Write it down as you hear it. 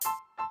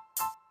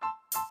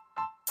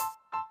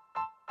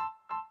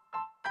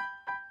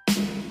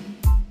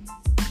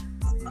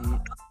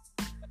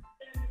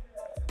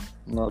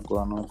No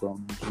go.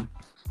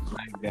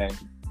 My guy.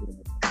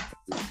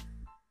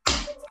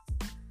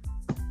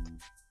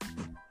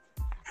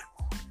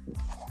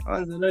 I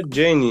was not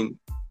joining.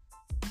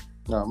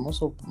 Yeah, I'm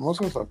also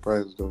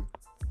surprised though.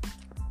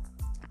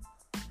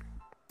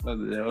 But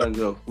the ones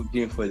who are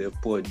putting for the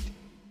pod.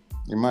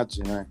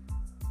 Imagine,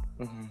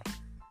 Mm-hmm.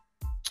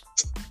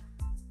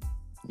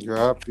 You're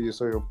happy,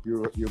 so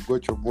you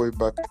got your boy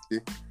back.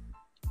 Okay?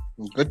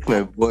 Got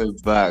my boy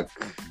back.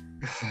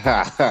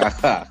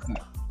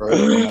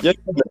 Right?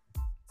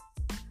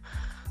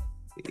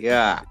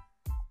 Yeah.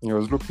 He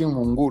was looking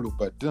Mungulu,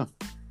 but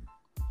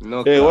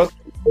No. Hey, what?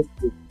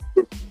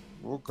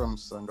 welcome,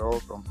 Sanga,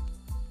 welcome.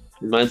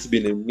 Man, it's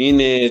been a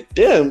minute.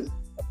 Damn.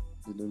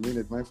 In a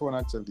minute, my phone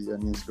actually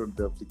uninstalled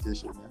the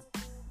application.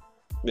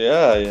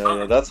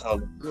 Yeah. That's how.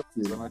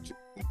 It's not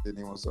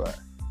anymore, so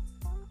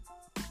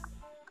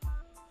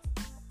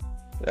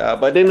Yeah,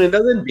 but then it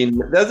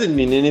doesn't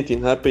mean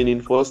anything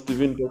happening for us to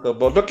even talk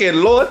about. Okay, a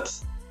lot,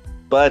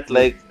 but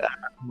like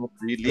not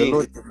the really.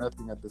 Lord did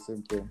nothing at the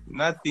same time.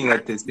 Nothing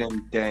at the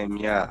same time,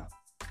 yeah.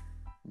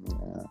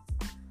 Yeah.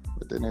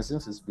 But then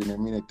since it's been a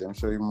minute, I'm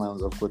sure you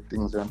mans have got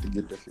things you want to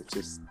get off your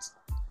chests.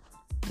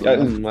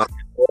 Man.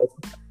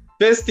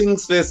 First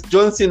things first,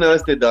 John Cena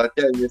wasted our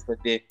time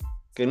yesterday.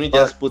 Can we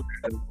just put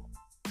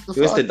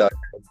he wasted our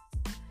time?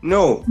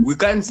 No, we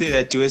can't say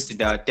that he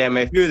wasted our time.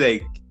 I feel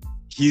like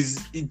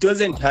it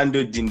wasn't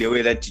handled in the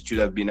way that it should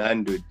have been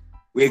handled.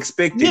 We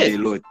expected a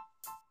lot.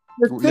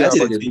 That's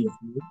the thing.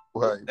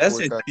 That's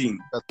the thing.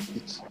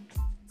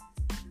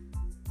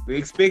 We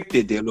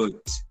expected a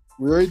lot.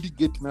 We already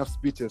get enough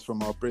speeches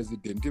from our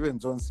president. Even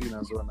John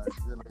Cena's one,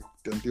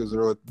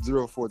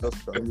 until 04,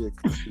 just can we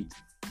expect.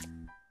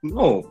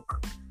 No,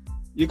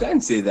 you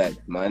can't say that,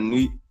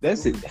 man.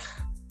 That's it.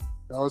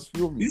 I was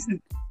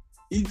fuming.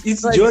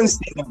 It's John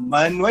Cena,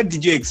 man. What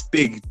did you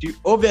expect?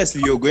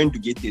 Obviously, you're going to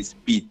get a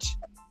speech.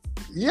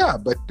 Yeah,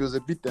 but it was a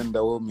bit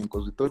underwhelming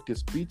because we thought a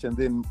speech and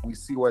then we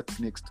see what's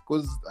next.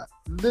 Because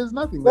there's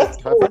nothing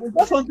that happened. I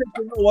just wanted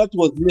to know what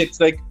was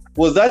next. Like,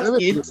 was that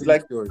it?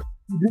 Like,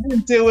 he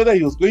didn't say whether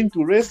he was going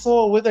to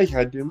wrestle, whether he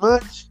had a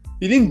match.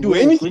 He didn't do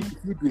anything.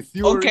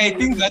 Okay, I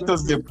think that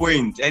was the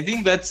point. I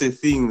think that's the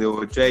thing they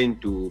were trying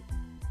to,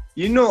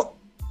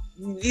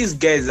 these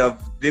guys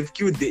they've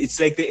killed it's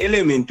like the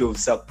element of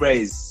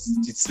surprise.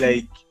 It's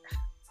like,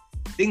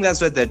 I think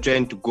that's what they're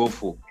trying to go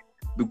for.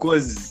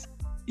 Because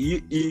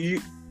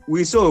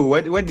we saw,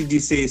 what did he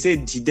say? He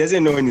said he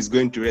doesn't know when he's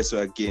going to wrestle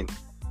again.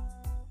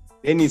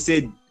 Then he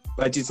said,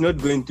 but it's not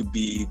going to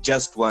be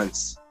just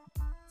once.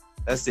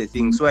 That's the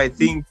thing. So I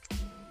think,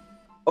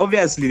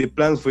 obviously, the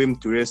plans for him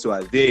to wrestle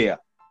are there.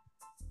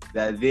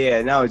 They're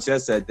there. Now it's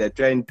just that they're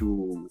trying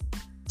to...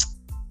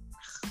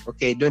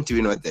 Okay, I don't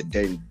even know what they're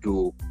trying to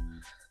do.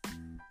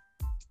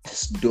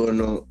 Just don't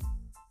know.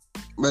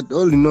 But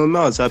all in all,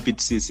 I was happy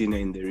to see Cena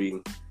in the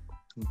ring.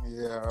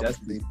 Yeah,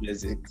 just be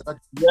pleasant.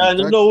 Yeah,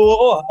 no, we were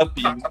all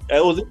happy.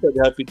 I was actually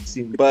happy to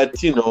see him. But,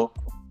 John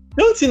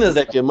Cena is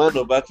like a man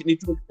of action.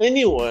 It was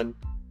anyone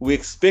we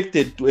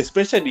expected to,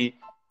 especially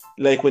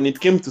like when it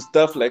came to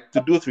stuff like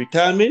to do with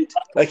retirement.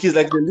 Like, he's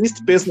like the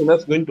least person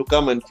that's going to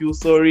come and feel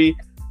sorry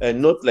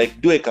and not like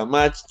do a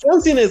match.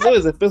 John Cena is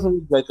always a person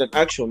who's like an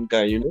action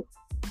guy, Yeah.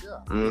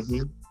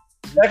 Mm-hmm.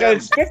 Like, I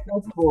expect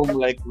that from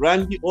like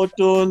Randy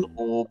Orton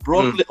or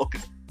Brock Lesnar. Okay,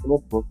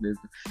 not Brock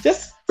Lesnar.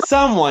 Just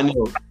someone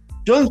else.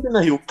 John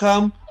Cena, he'll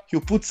come,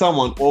 he'll put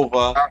someone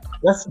over.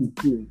 That's the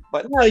thing.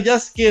 But now he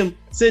just came,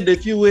 said a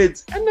few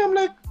words, and I'm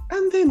like,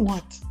 and then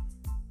what?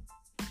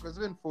 Because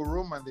even for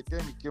Roman, the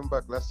time he came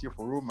back last year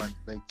for Roman,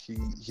 like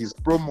his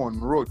promo on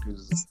Raw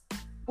was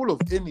full of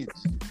energy.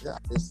 Yeah,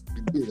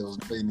 there was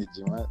no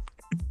energy, man.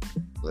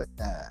 Like,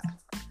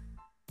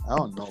 I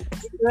don't know.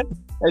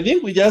 I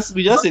think we just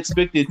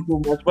expected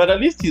too much, but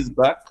at least he's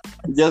back.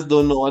 We just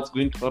don't know what's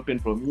going to happen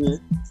from here.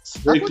 It's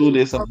very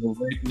clueless about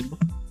right now.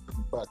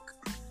 Back.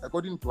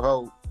 According to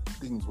how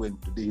things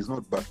went today, he's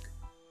not back.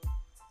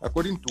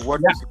 According to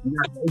what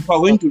if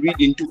I'm going to read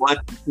into what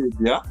he said,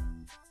 yeah.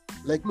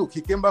 Like, look,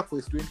 he came back for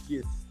his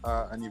 20th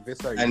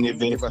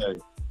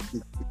anniversary.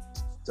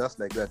 Just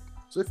like that.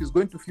 So if he's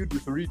going to feud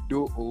with why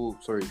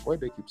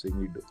do I keep saying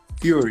Riddle?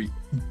 Theory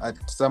at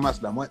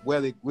SummerSlam,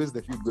 where's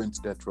the feud going to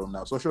start from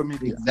now? Social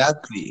media.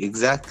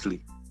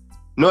 Exactly.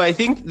 No, I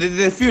think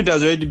the feud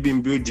has already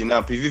been building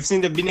up. If you've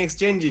seen, they've been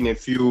exchanging a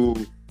few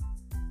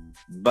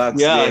bucks.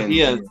 Yeah,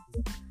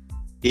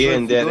 here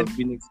and there, they've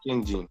been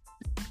exchanging.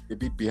 A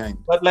bit behind.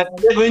 But like, are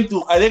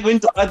they going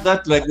to add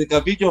that like a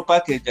video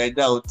package? I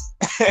doubt.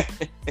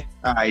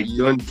 I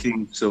don't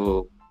think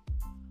so.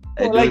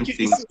 I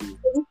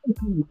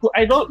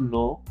don't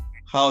know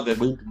how they're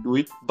going to do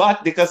it,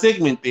 but the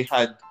segment they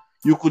had,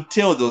 you could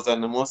tell there was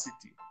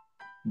animosity.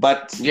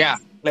 But yeah,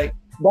 like,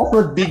 that's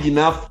not big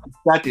enough to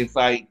start a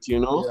fight,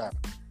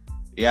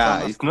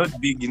 Yeah, it's not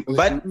big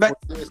but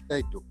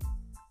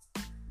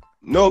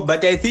no,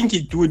 but I think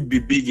it would be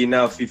big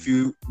enough if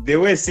the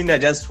way Cena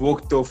just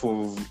walked out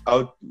on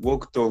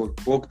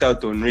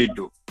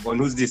Riddle, on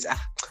who's this?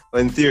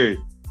 On Theory.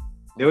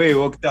 The way he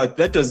walked out,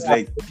 that was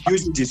like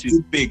huge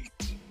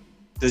disrespect.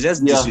 So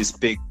just Yeah.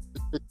 disrespect.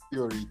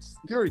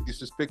 Theory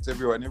disrespects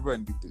everyone.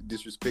 Everyone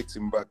disrespects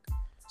him back.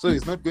 So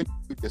he's not going to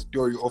put a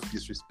story of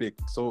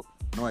disrespect. So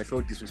no, I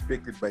felt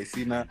disrespected by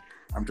Cena.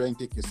 I'm trying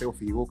to take a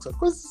selfie. He walks up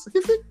because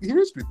he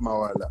reached with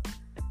Mawala.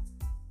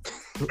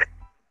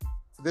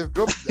 They have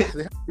to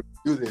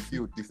do the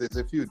feud. If there's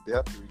a feud, they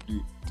have to redo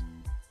it.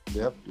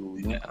 They have to.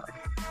 Yeah.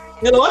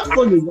 You know what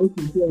phone is not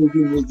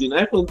using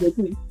iPhone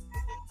 13?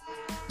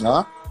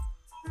 Huh?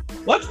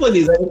 What phone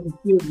is iPhone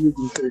using?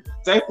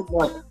 It's iPhone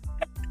what?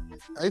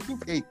 I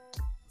think 8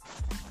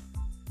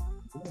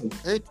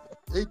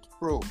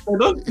 Pro.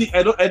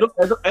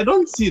 I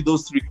don't see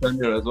those three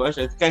cameras. I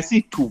think I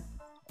see two.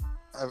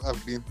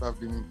 I've been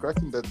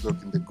cracking that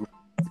joke in the group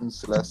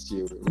since last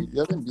year. We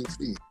haven't been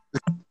seeing.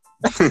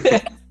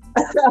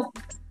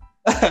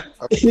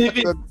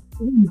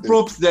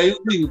 Props they're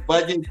using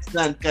budget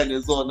stand kind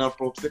of zone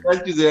props. They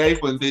can't use the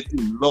iPhone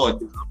 13.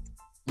 Lord.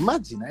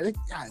 Imagine, I think,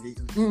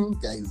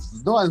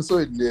 guys, no one saw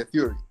it in their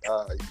theory.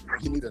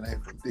 You need an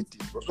iPhone 13,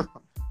 bro.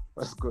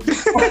 What's going on?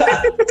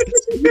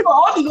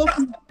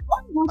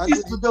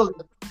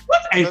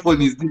 What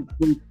iPhone is this?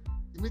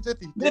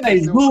 Immediately, Then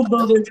I moved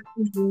on the.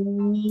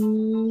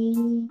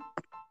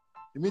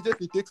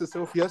 Immediately takes a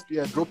selfie, he has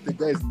to drop the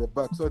guys in the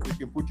back so that they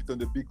can put it on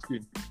the big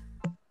screen.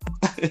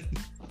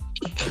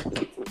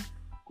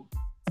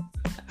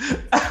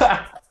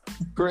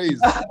 Crazy.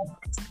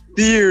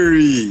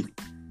 Theory.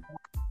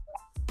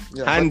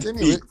 Yeah, And but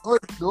anyway, it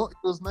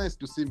was nice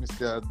to see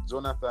Mr.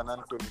 Jonathan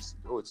Anthony.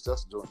 Oh, it's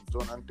just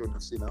John Anthony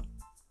Cena.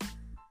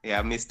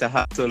 Yeah, Mr.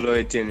 Hustle,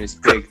 loyalty and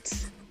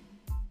respect.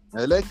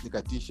 I like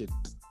the t-shirt.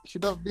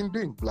 Should have been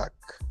doing black.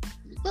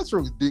 What's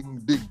wrong with doing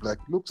black?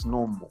 It looks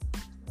normal.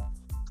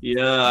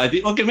 Yeah, I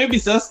think maybe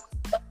it's just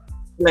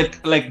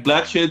like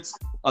black shirts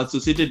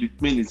associated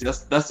with men.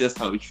 That's just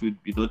how it should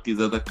be. Not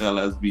these other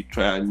colors we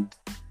try and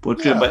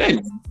portray. Yeah. But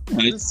anyway,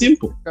 it's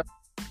simple.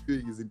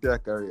 Doing his entire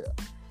career.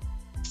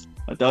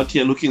 But out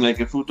here looking like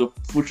a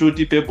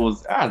fruity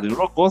pebbles. The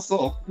Rock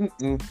also.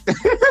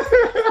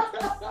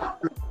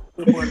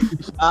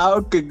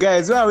 Okay,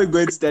 guys, why are we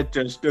going to start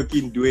trash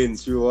talking Dwayne?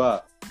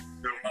 Sure.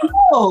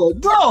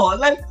 No,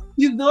 like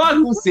he's the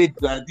one who said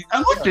that.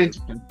 I'm not trying to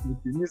confuse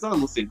him. He's the one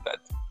who said that.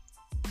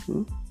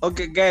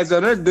 Okay, guys, we're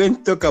not going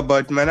to talk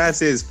about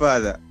Manasseh's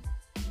father,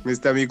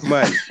 Mr.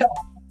 McMahon.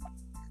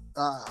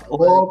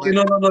 Okay,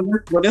 no.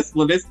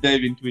 Let's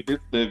dive into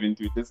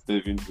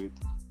it.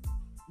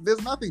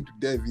 There's nothing to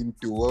dive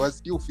into. I was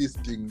still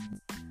feasting.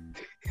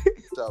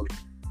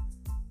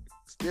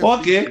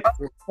 Okay,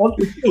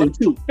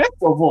 chill.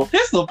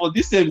 First of all,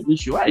 this same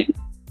issue, right?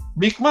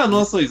 McMahon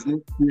also is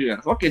not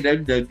serious. Okay,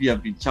 WWE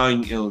have been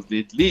chowing L's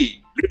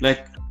lately.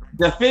 Like,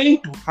 they're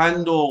failing to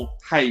handle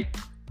hype.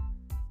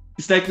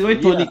 It's like the way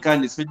Tony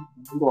Khan is failing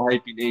to handle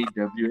hype in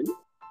AEW.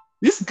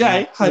 This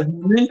guy had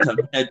momentum,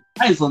 had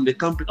eyes on the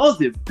company. It was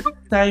the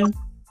best time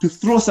to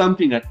throw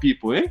something at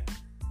people,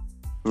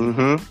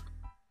 Mm-hmm.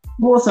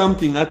 Throw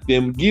something at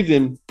them, give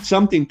them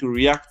something to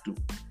react to.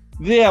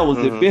 There was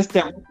the best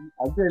time.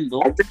 And then,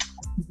 though,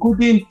 he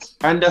couldn't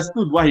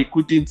understood why he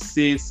couldn't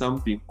say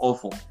something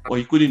awful or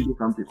he couldn't do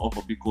something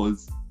awful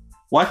because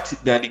what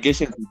the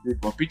allegations he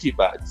did were pretty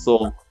bad.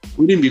 So it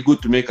wouldn't be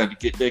good to make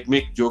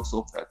jokes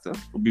of that. It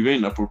would be very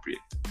inappropriate.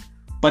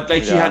 But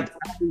he had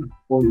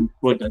on his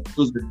product. It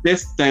was the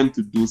best time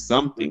to do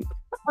something.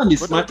 Man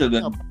is smarter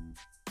than.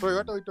 Sorry,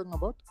 what are we talking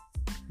about?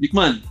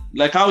 McMahon,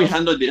 like how he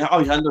handled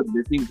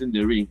the things in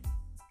the ring.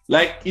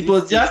 Like it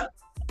was just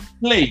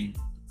plain.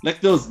 Like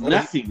there was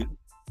nothing.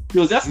 He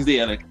was just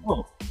there, like,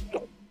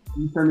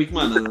 Mr.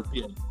 McMahon has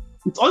appeared.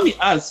 It's only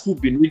us who've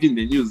been reading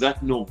the news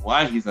that know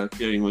why he's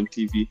appearing on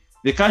TV.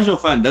 The casual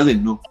fan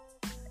doesn't know.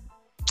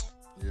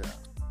 Yeah.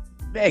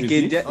 Back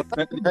in That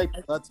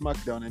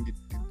SmackDown, and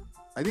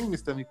I think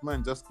Mr.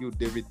 McMahon just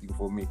killed everything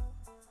for me.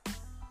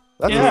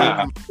 That's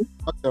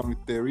SmackDown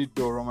with the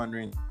Riddle Roman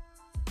Reigns.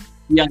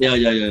 Yeah.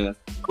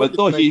 But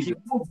though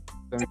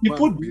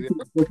people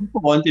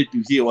wanted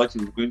to hear what he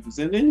was going to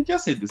say, and then he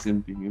just said the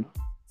same thing, you know.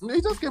 He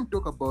just came to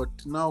talk about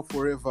now,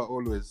 forever,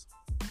 always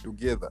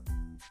together.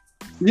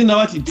 You know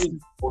what he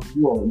did on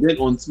Raw? Then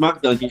on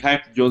SmackDown, he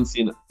hyped John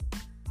Cena.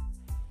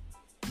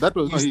 That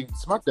was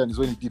SmackDown is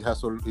when he did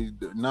Hustle.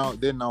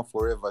 Now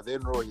forever.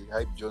 Then Raw, he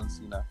hyped John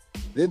Cena.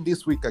 Then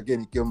this week again,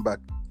 he came back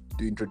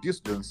to introduce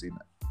John Cena.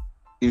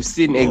 You've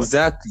seen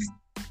exactly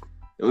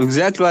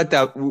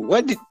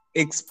what did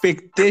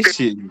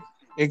expectations.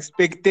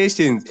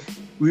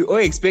 We all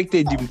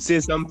expected him to say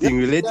something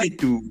related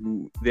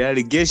to the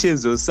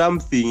allegations or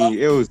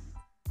something else,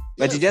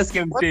 but he just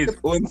came to say his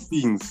own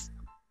things.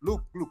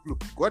 Look.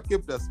 What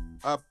kept us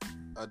up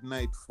at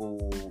night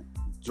for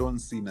John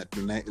Cena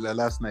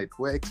last night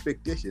were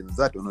expectations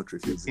that were not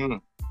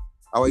refusing.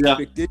 Our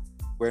expectations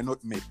were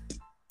not met.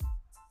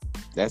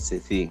 That's the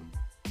thing.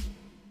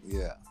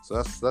 Yeah, so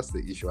that's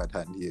the issue at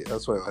hand here.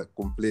 That's why we're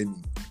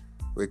complaining.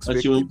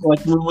 But you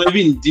were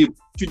even deep.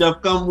 Would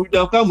have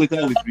come with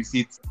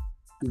receipts.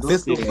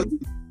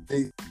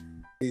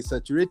 They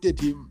saturated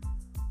him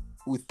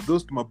with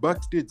those my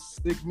backstage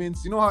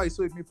segments. You know how I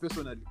saw it me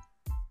personally.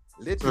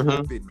 Let it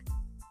happen.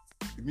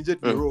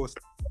 Immediately roast.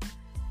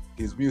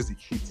 His music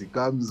hits, he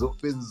comes,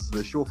 opens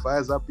the show,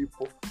 fires up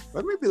people.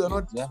 But maybe they're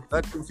not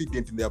that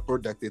confident in their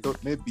product. They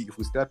thought maybe if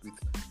we start with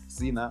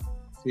Cena,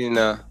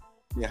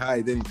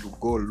 high, then it will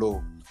go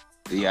low.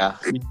 Yeah.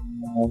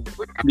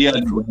 Yeah.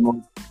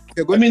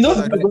 I mean, those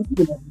are at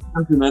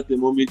the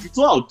moment. It's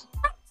out.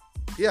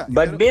 Yeah.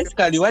 But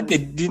basically, what they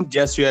didn't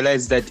just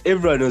realize that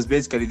everyone was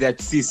basically there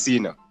to see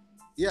Cena.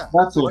 Yeah.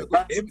 That's so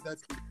what.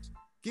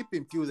 Keep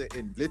him till the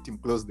end. Let him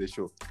close the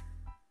show.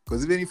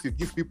 Because even if you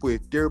give people a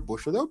terrible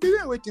show, they'll be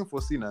there waiting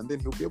for Cena, and then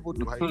he'll be able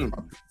to hide him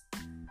up.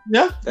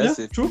 Yeah,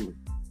 that's true.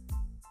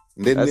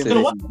 And then,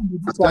 So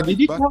what did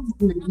it come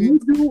in the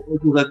middle or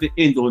was at the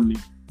end only?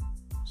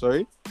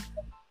 Sorry?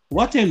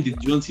 What time did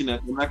John Cena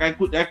come? Like I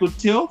could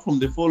tell from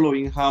the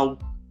following how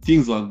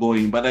things were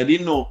going, but I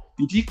didn't know.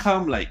 Did he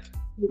come like?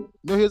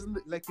 No, he was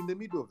like in the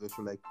middle of the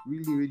show, like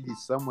really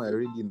somewhere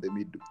really in the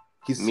middle.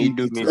 He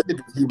Middle.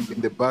 started with him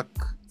in the back.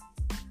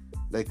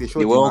 Like they showed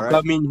They him were right.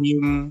 welcoming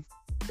him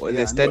on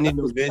the standing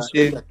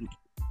ovation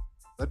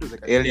That was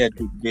like earlier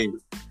today.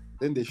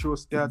 Then the show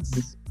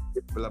starts,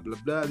 blah blah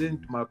blah. Then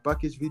to my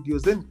package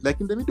videos. Then like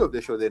in the middle of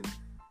the show, then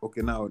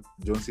okay, now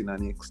John Cena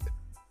next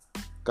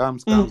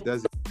comes,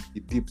 does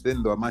it dips.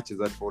 Then there were matches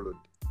that followed.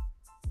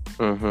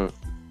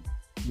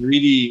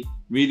 Really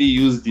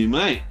used him,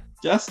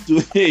 just to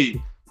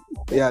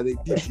Yeah, they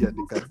did. He had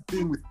the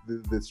thing with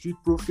the Street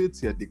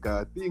Profits. He had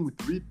the thing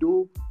with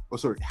Riddle. Oh,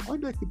 sorry. Why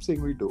do I keep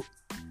saying Riddle?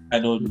 I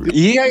don't know.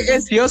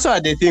 Yes, he also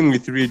had the thing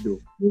with Riddle.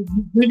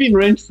 Living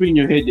rent free in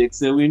your head,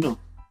 Excel, we know.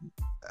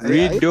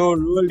 Riddle,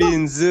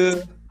 Rollins.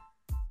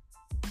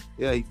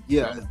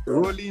 Yeah.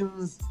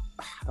 Rollins.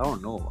 I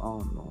don't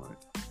know.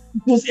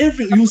 It was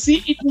everywhere. You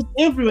see, it was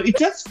everywhere. It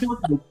just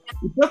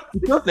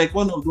felt like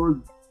one of those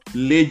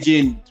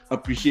legend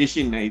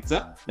appreciation nights.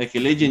 Huh? Like a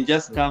legend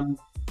just comes,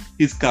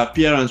 his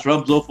appearance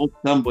rubs off on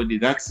somebody.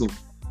 That's all.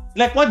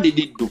 Like what they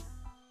did do.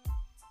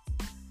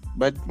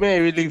 But I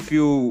really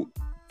feel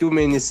too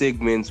many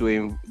segments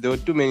there were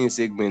too many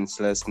segments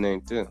last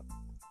night.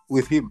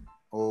 With him?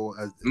 Or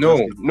as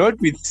not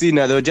with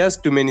Cena. There were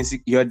just too many.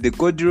 You had the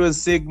Cody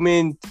Rhodes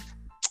segment.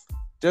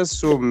 Just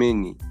so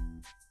many.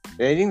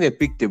 I think they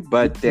picked a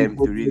bad time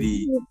to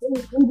really.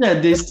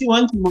 They still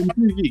want him on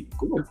TV.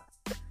 Come on.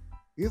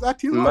 He's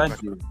at his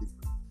Imagine.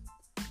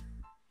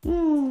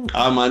 Man,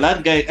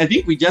 that guy. I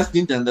think we just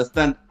didn't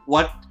understand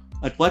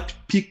at what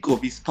peak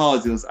of his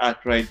powers he was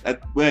at, right?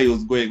 At where he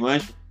was going,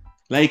 right?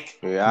 Like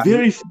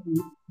very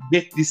few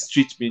get this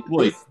treatment.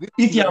 Boy,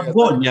 if you're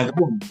gone, you're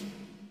gone.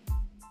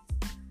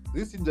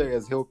 This injury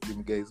has helped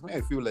him, guys.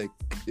 I feel like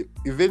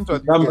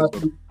eventually you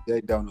guys will die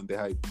down on the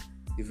hype.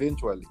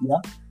 Eventually.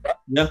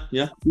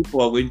 Yeah.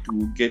 People are going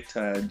to get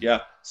tired. Yeah.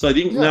 So I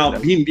think now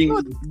him being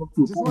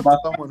this is not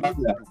someone who's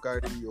going to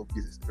carry or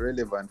be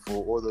relevant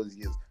for all those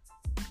years.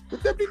 But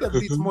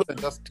WWE is more than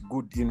just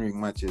good in-ring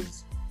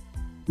matches.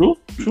 True.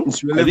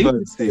 It's I think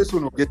relevant. This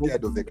one will get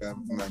tired of the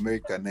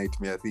American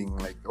Nightmare thing.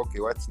 Like, okay,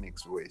 what's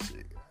next? Wait,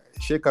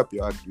 shake up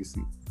your act, you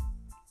see.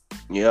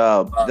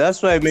 Yeah,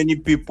 that's why many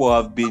people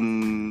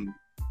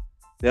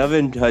they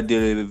haven't had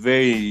a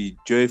very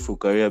joyful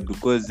career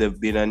because they've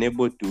been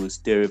unable to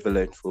stay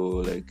relevant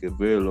for like a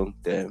very long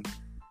time.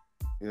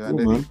 Yeah, and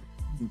then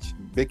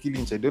Becky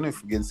Lynch, I don't know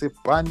if you can say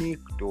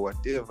panicked or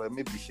whatever.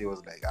 Maybe she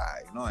was like,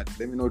 you know what,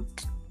 let me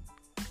not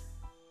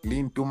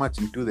lean too much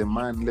into the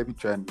man. Let me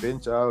try and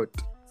venture out.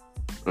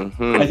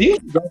 I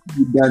think she's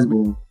actually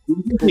done.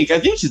 I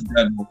think she's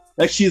done.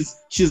 Like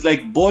she's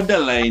like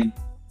borderline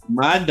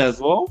mad as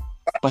well,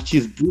 but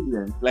she's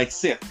brilliant, like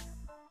Seth,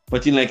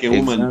 but in like a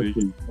woman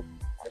version.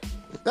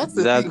 That's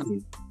the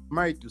thing.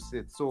 Married to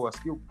Seth, so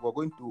we're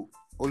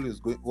always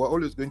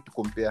going to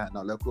compare her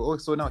now. Like,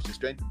 so now she's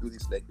trying to do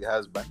this like the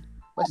husband.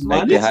 But she's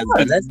Like the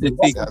husband. That's the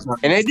thing.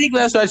 And I think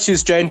that's what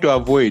she's trying to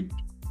avoid.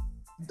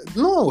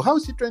 No, how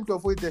is she trying to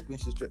avoid that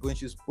when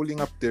she's pulling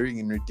up the ring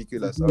in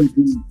ridiculous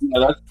outfits?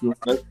 Yeah, that's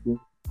true.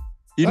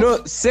 You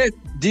know,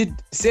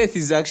 Seth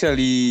is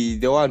actually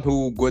the one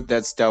who got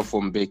that stuff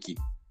from Becky.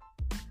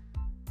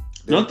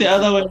 Not the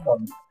other way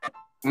around.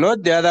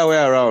 Not the other way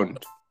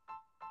around.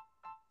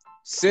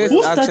 Seth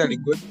actually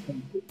got.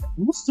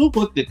 Who still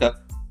got the cut?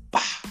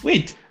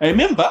 Wait, I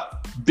remember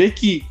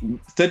Becky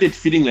started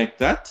feeling like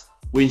that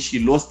when she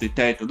lost the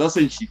title. That's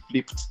when she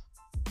flipped.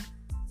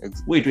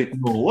 Wait,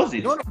 no, was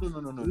it? No.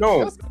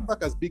 She just came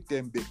back as Big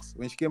Time Bex.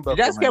 When she came back,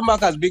 came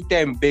back as Big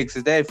Time Bex.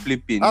 They started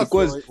flipping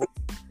because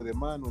the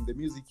man, when the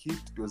music hit,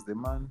 it was the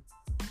man.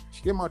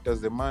 She came out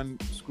as the man,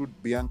 screwed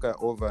Bianca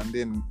over, and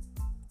then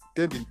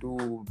turned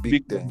into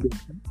Big Time.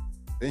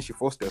 Then she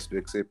forced us to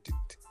accept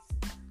it.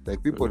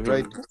 Like people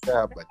tried to tell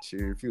her, but she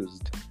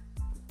refused.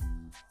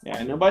 Yeah,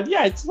 I know, but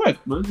yeah, it's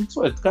worked, man. It's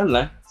worked. Can't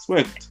lie, it's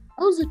worked.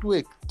 How's it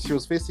work? She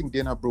was facing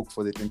Dana Brooke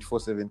for the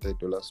 24/7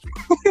 title last week.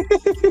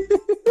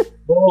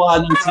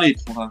 And it's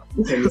late for her.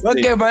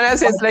 Okay, but I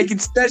said like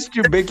it's touched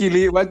you, Becky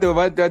Lynch.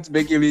 What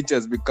Becky Lynch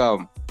has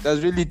become?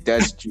 That's really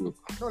touched you.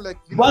 No, like,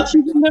 but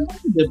she's in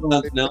the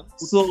back now,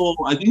 so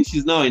I think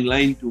she's now in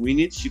line to win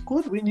it. She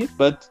could win it,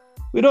 but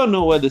we don't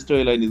know where the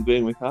storyline is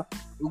going with her.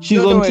 She's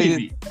on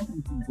TV.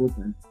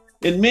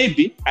 And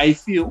maybe I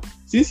feel,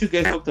 since you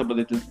guys talked about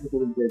the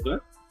 27 title,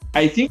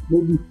 I think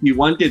maybe she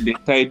wanted the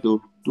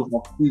title to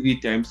have TV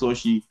time, so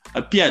she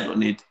appeared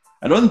on it.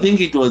 I don't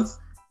think it was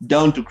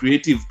down to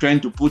creative trying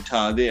to put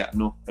her there.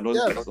 No, I don't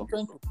think so.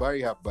 Trying to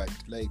bury her, but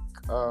like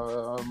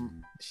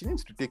she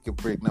needs to take a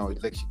break now.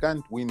 Like she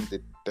can't win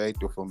the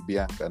title from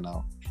Bianca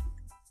now.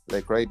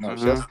 Like right now,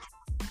 she has to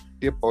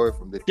step away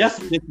from the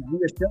Just title.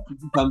 to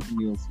do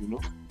something else, you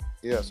know.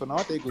 Yeah, so now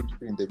what are you going to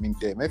do in the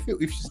meantime? I feel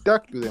if she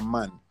stuck to the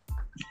man,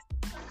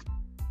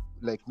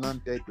 like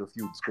non-title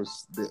feuds,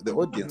 because the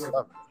audience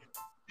love it.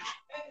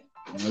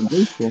 I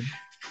think so.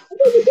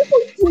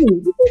 People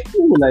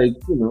still, like,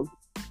 you know,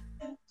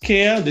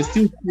 care. They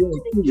still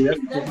care.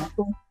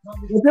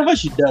 Whatever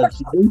she does,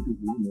 she's going to do.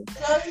 You know.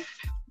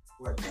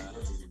 But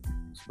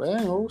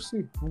yeah, we'll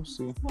see.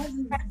 Personally,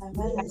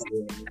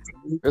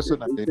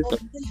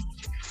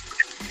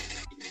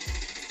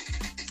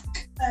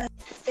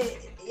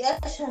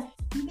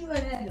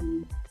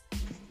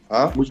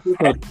 Huh? Which is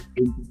not-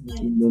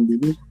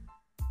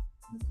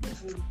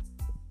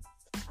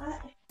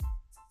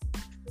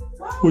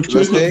 Which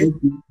is Okay.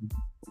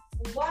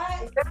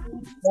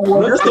 we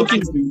were just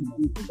talking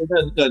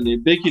to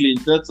Becky in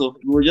terms of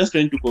we were just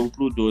trying to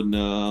conclude on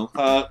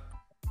her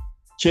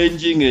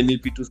changing and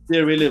if it will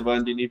stay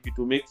relevant and if it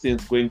will make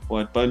sense going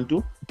forward.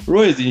 Pantu,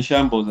 Roy is in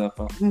shambles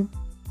after.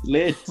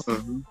 Late.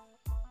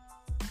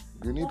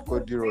 you need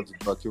Cody Rhodes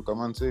back. You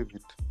come and save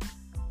it.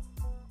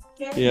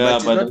 Yeah,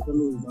 But but not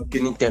coming back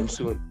anytime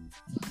soon.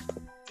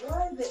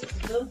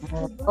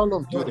 How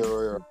long do the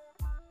Royal?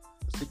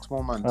 6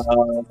 more months.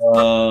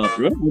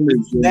 Roy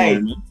is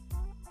Nine. man.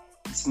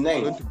 It's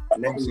 9.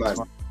 9 6 months.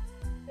 months.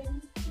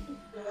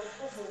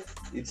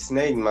 It's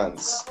 9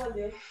 months.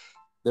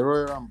 The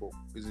Royal Rumble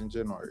is in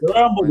January.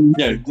 Rumble in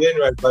there.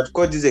 January, but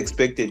Cody is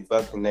expected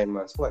back in 9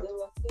 months. What?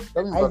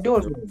 Coming I back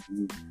don't at the-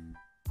 know.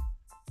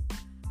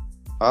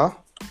 Huh?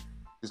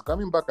 He's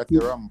coming back at the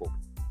Rumble.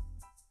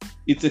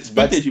 It's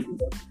expected to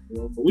be,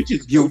 which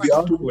is You'll be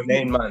out for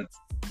 9 months.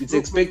 It's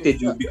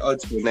expected you'll be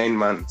out for 9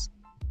 months.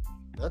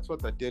 That's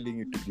what they're telling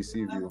you to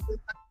deceive you.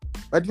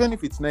 But even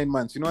if it's 9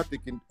 months, you know what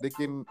they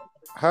can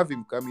have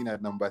him come in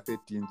at number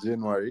 30 in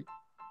January.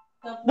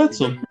 That's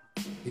all.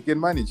 He can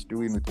manage to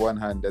win with one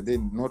hand and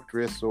then not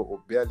wrestle or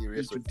barely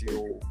wrestle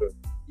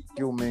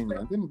till Mania.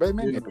 And then by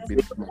Mania to be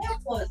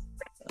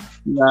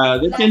Yeah,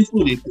 they can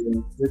put it.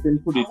 They can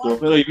put it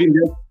off. Well, even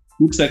that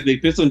looks like the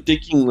person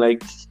taking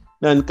like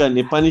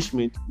a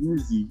punishment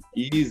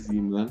easy,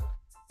 man.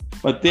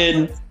 But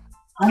then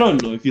I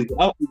don't know if he's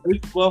out going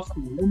to go after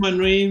Roman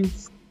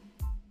Reigns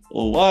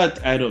or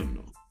what. I don't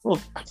know. Oh,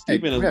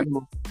 Stephen has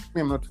been-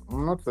 I'm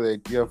not for the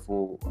idea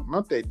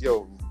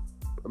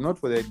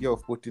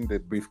of putting the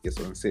briefcase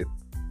on Seth.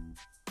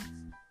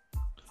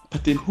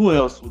 But then who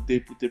else would they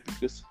put the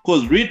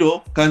because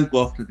Riddle can't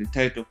go after the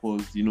title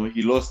because he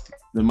lost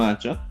the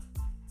match. Huh?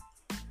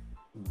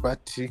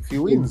 But if he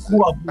wins,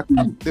 Who have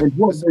been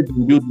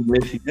building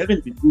wrestling? They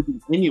haven't been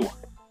building anyone.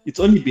 It's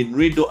only been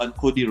Riddle and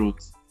Cody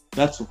Rhodes.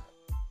 That's all.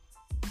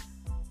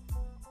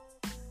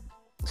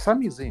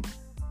 Sami Zayn.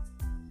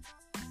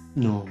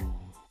 No.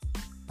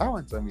 I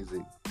want Sami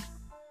Zayn.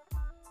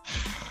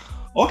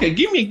 Okay,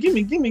 give me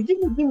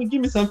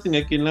something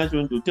I can latch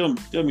on to.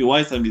 Tell me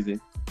why Sami Zayn.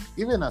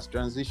 Even as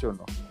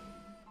transitional.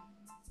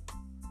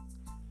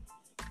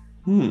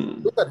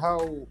 Look at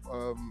how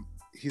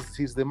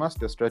he's the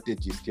master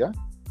strategist, yeah?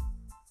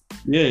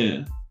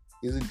 Yeah.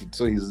 Isn't it?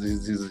 So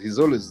he's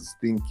always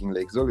thinking,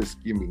 like he's always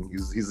scheming.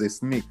 He's a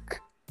snake,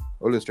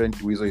 always trying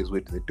to weasel his way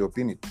to the top,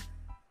 innit?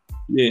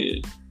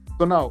 Yeah.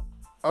 So now,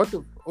 out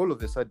of all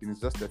of a sudden, he's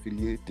just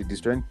affiliated.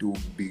 He's trying to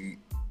be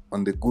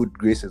on the good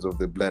graces of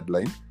the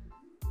bloodline.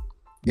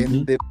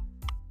 And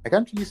I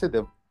can't really say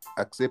they've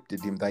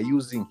accepted him. They're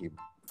using him.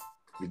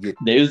 You get?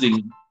 They're using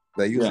him.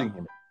 They're using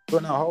him. So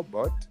now, how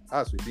about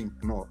us? We think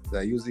no,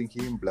 they're using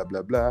him. Blah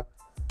blah blah.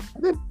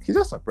 And then he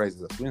just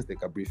surprises us. Wins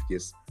like a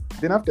briefcase.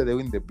 Then after he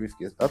wins the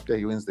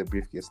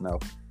briefcase, now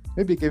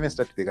maybe he can even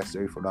start to take a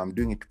story for now. I'm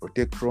doing it to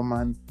protect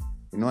Roman.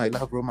 I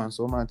love Roman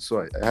so much,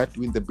 so I had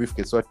to win the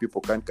briefcase so that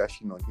people can't cash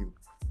in on him.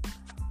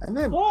 And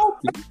then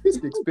he's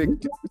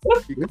expected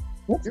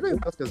even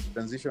just as a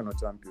transitional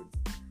champion.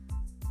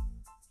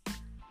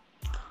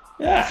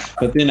 Yeah,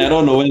 but then I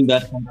don't know when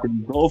that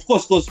happens. Of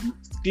course,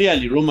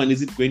 clearly Roman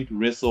isn't going to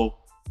wrestle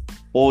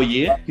all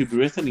year. He'll be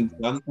wrestling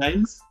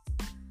sometimes.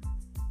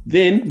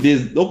 Then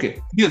here's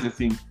the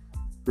thing.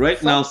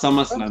 Right now,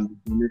 SummerSlam.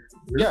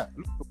 Yeah,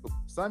 look,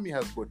 Sami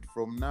has got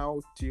from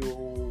now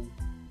till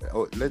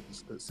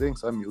let's saying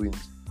Sami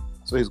wins.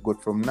 So he's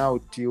got from now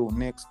till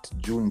next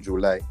June,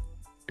 July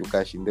to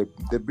cash in.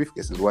 The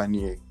briefcase is 1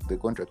 year. The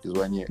contract is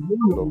 1 year.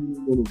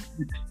 No.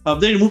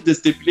 Have they removed the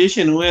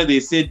stipulation where they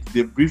said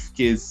the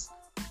briefcase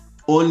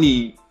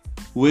only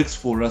works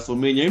for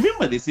WrestleMania?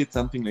 Remember they said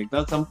something like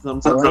that, some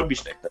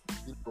rubbish like that.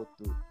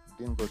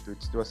 Didn't go to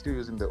it. They were still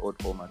using the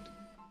old format.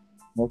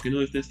 Okay, no,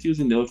 if they're still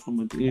using the old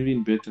format,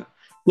 even better.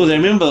 Because I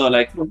remember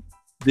like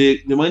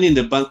the Money in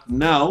the Bank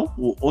now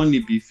will only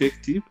be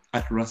effective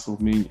at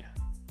WrestleMania.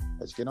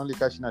 But you can only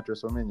cash in at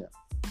WrestleMania.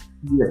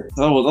 Yeah,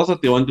 that's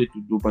what they wanted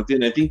to do, but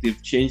then I think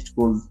they've changed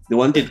because they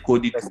wanted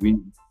Cody to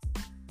win.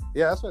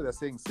 Yeah, that's why they're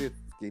saying Seth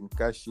can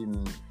cash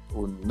in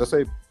on. That's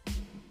why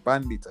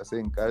bandits are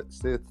saying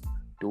Seth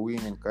to win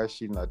and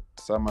cash in at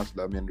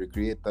SummerSlam and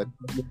recreate that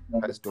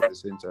rest of the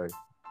century.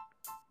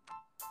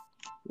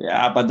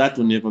 Yeah, but that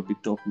will never be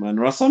top, man.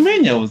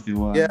 WrestleMania was the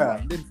one. Yeah,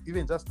 and then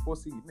even just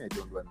forcing him, I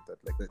don't want that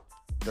like that.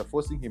 They're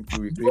forcing him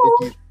to recreate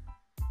it.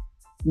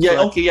 Yeah,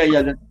 So, okay,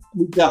 yeah.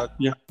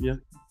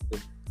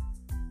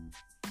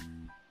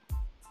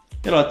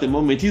 At the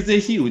moment, he's a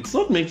heel. It's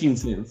not making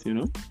sense,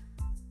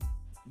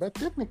 But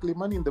technically,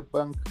 Money in the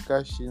Bank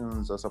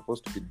cash-ins are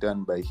supposed to be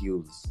done by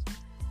heels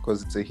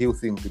because it's a heel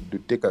thing to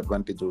take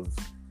advantage of.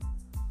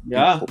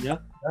 Yeah.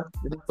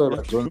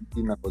 John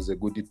Cena was a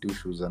goody two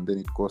shoes, and then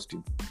it cost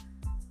him.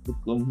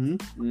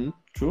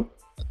 True.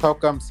 How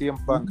come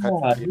CM Punk had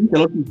I think a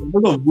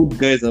lot of good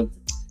guys have.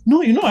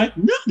 No, now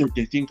that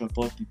I think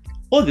about it,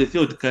 all the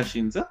failed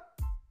cash-ins.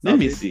 Let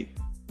me see.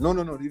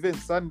 No. Even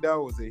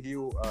Sandow was a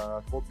heel.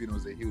 Corbin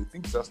was a heel. I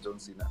think it's just John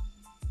Cena.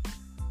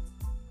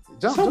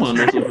 Someone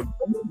also.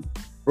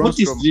 What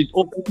is it?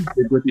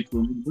 They got it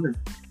from him.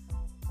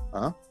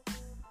 Huh?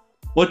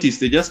 What is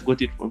they just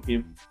got it from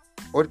him?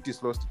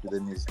 Ortiz lost it to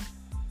the knees.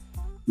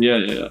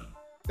 Yeah.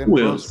 Then Who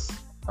else?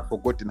 I've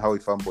forgotten how he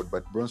fumbled,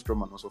 but Braun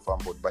Strowman also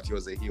fumbled, but he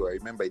was a heel. I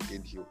remember he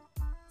didn't heel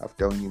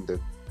after winning the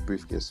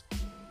briefcase.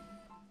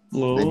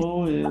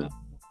 Oh, yeah.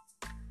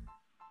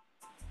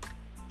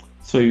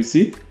 So you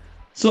see?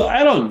 So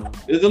I don't know.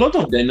 There's a lot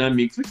of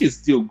dynamics, which is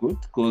still good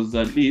because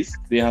at least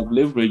they have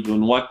leverage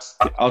on what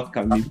the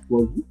outcome is.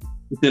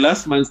 It's the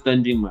last man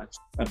standing match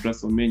at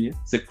WrestleMania.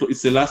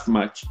 It's the last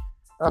match.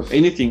 So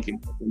anything can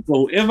happen.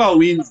 So whoever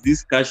wins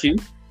this cash-in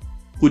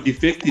could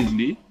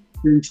effectively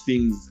change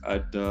things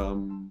at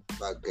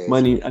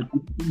Money at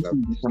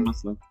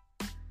SummerSlam.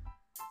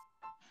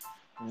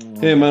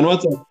 Hey man,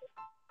 what's up?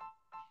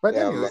 But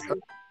anyway,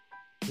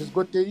 he's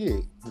got a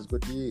year.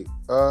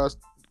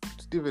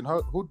 Steven,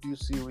 who do you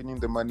see winning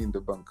the Money in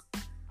the Bank?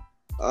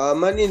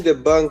 Money in the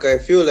Bank, I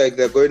feel like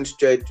they're going to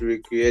try to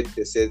recreate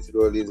the Seth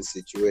Rollins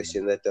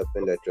situation that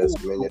happened at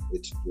WrestleMania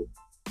 32.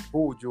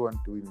 Who would you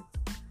want to win it?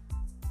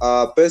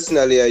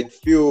 Personally, I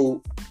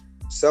feel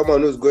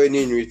someone who's going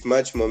in with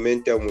much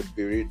momentum would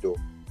be Riddle.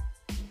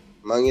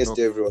 Amongst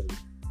everyone.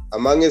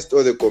 Amongst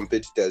all the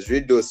competitors,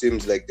 Riddle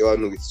seems like the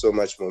one with so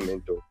much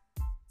momentum.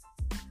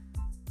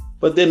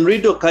 But then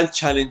Riddle can't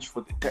challenge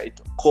for the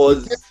title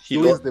because he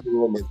lost the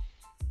Roman.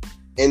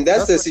 And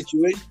that's the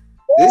situation.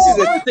 This is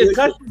a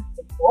situation.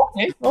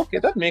 Okay,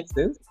 that makes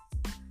sense.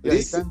 Yeah,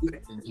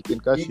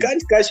 he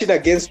can't cash in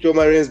against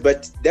Roman Reigns,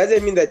 but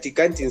doesn't mean that he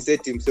can't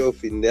insert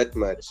himself in that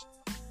match.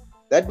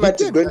 That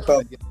match is going to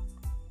have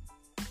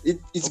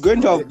it's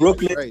going to have Brock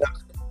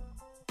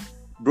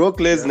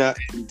Lesnar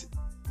and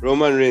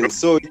Roman Reigns.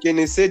 So he can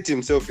insert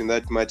himself in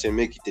that match and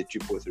make it a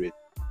triple threat.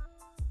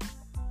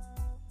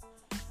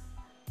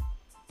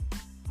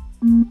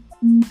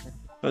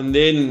 And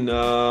then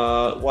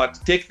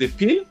take the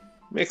pin?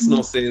 Makes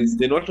no sense.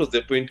 Then what was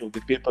the point of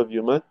the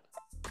pay-per-view, man?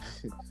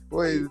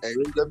 Well, I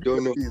really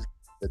don't know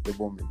at the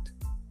moment.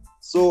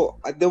 So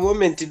at the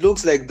moment, it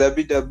looks like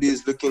WWE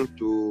is looking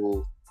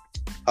to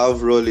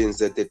have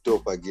Rollins at the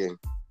top again.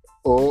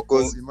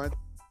 Because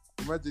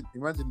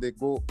imagine they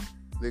go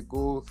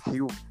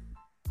heel.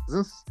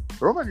 Since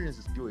Roman Reigns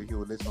is still a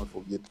heel, let's not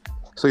forget.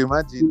 So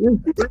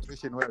imagine a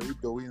situation where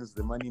Riddle wins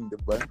the Money in the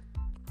Bank,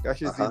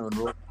 cashes in on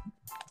Raw,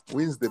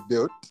 wins the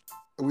belt,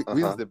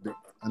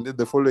 and then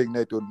the following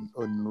night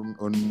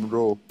on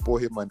Raw, Paul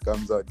Heyman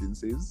comes out and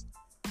says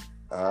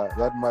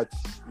that match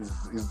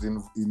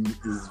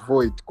is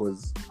void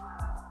because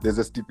there's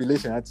a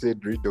stipulation that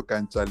said Riddle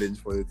can't challenge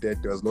for the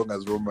title as long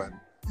as Roman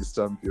is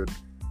champion.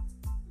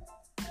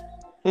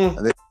 And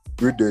then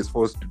Riddle is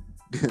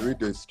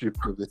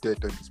stripped of the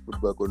title and is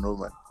put back on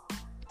Roman.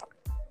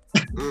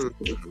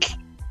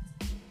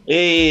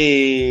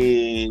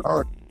 Hey,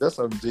 that's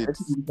some jade.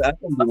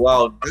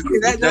 Wow.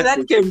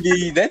 That can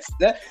be that's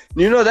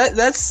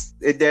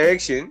a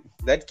direction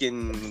that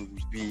can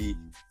be.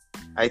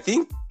 I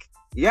think,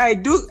 yeah, I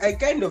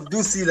kind of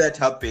do see that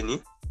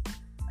happening.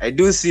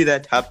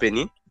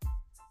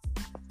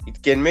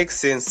 It can make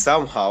sense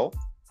somehow.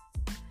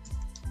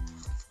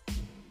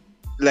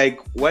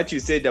 Like what you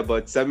said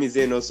about Sami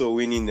Zayn also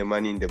winning the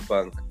Money in the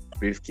Bank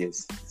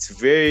briefcase. It's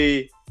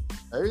very.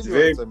 I really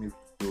want Sami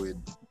to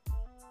win.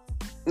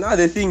 Now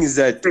the thing is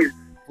that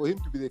for him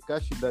to be the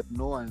cash that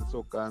no one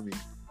saw coming,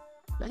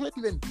 like not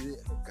even be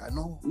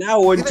no.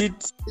 Now want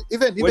it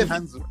even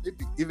hands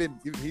even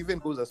if he even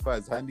goes as far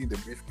as handing the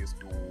briefcase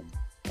to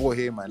Paul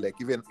Heyman,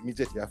 like even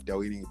immediately after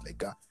winning it,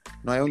 like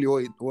no, I only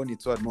won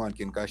it so that no one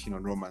can cash in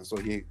on Roman, so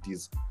here it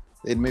is.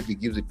 Then maybe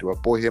gives it to a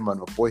Paul Heyman,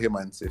 or Paul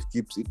Heyman safe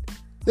keeps it.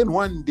 Then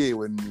one day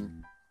when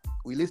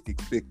we least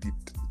expect it,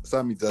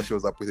 Sami just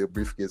shows up with a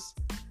briefcase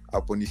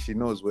upon she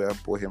knows where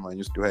Paul Heyman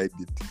used to hide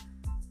it.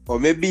 Or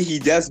maybe he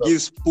just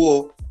gives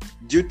Paul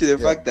due to the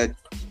fact that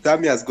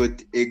Sami has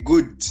got a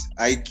good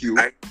IQ,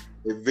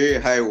 a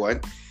very high one.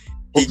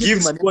 He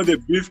gives Paul the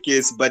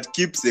briefcase but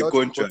keeps the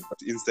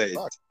contract inside.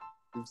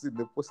 You've seen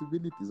the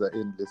possibilities are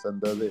endless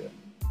and they're there.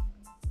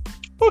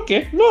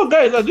 Okay, no,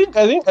 guys,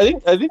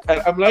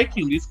 I'm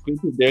liking this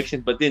creative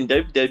direction, but then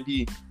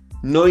WWE,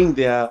 knowing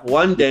their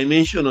one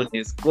dimension on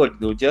their squad,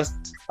 they'll just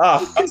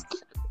But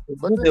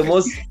the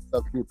most.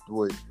 update,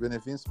 boy. When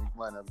Vince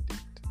McMahon update.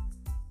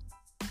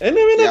 And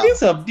then when Yeah.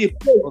 against update,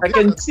 I Okay,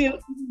 can let's see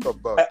talk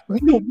about. me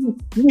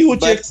who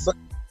But, checks. but,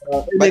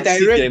 but I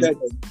NXT read them.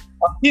 that.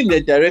 I've seen the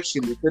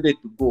direction they started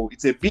to go.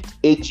 It's a bit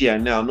edgier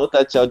now, not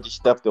that childish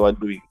stuff they were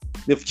doing.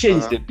 They've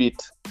changed a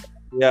bit.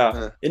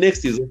 Yeah,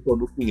 NXT is also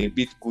looking a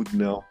bit good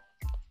now.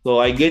 So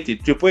I get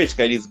it. Triple H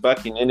is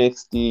back in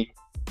NXT.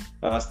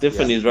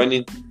 Stephanie is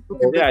running.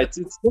 Yeah, it's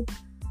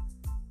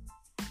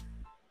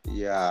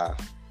Yeah.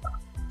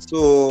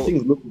 So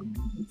things look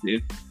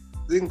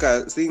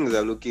good. things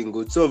are looking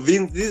good. So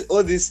Vince,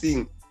 all these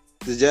things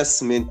is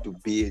just meant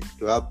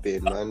to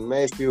happen, man.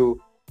 I feel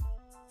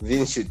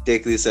Vince should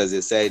take this as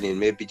a sign and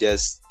maybe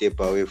just step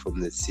away from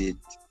the seat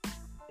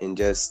and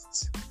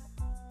just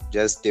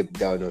step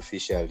down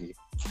officially.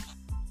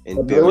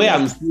 And The way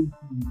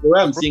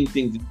I'm seeing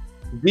things,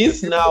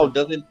 Vince now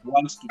doesn't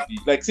want to be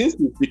like, since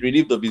he's been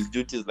relieved of his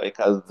duties, like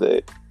as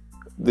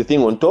the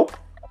thing on top,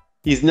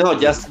 he's now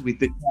just with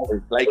the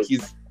talent. Like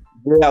he's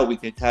there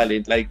with the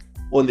talent, like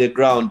on the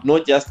ground,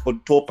 not just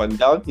on top and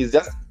down. He's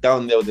just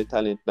down there with the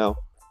talent now.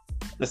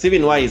 That's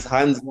even why his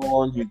hands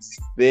on. He's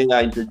there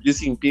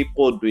introducing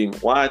people, doing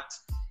what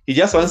he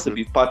just wants to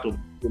be part of.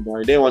 He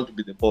don't want to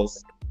be the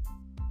boss.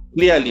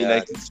 Clearly,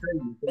 like he's trying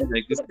to say,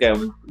 like this guy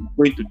was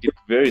going to dip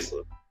very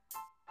soon.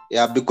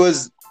 Yeah,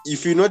 because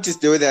if you notice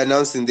the way they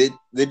announce him,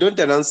 they don't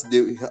announce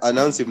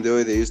him the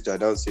way they used to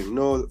announce him.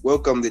 No,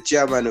 welcome the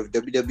chairman of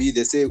WWE.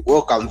 They say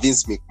welcome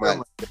Vince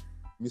McMahon.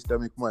 Mr.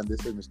 McMahon, they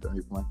say Mr.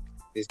 McMahon.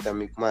 Mr.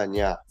 McMahon,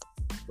 yeah.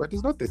 But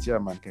he's not the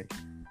chairman, guy.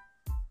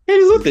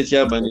 He's not the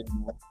chairman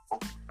anymore.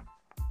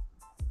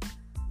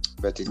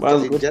 But it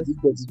Man, just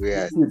is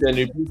weird.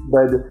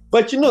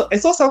 But you know, I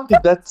saw something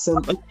that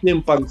some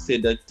CM Punk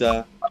said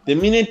that the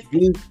minute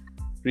Vince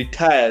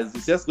retires,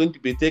 it's just going to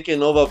be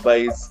taken over by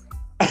his.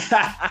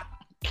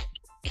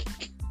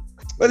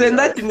 But then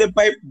that in the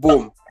pipe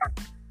bomb.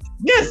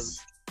 Yes.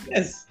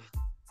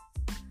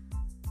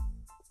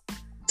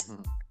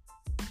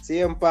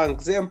 CM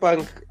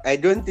Punk, I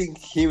don't think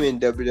him and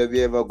WWE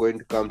ever going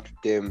to come to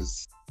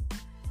terms.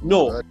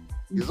 No.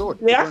 He's old.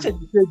 He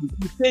actually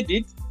said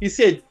it. He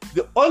said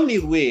the only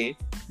way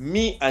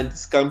me and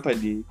this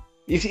company,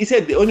 he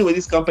said the only way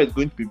this company is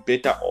going to be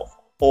better off,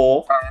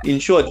 or in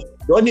short,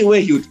 the only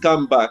way he would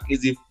come back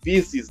is if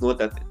Vince is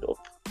not at the top.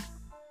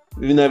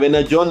 When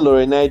John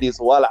Laurinaitis,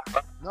 voila.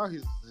 Now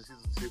his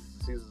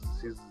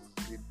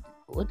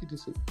what did he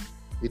say?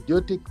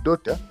 Idiotic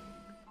daughter.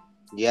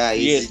 Yeah,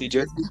 Yes, his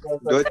daughter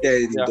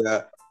and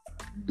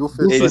Doofus.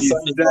 and his son.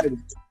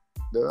 son.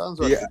 The ones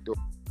who are Yeah. the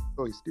top.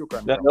 So he still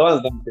can't. The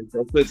ones that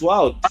so it's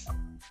wild.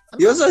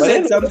 He also But said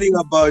anyway- something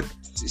about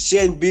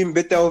Shane being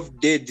better off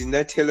dead in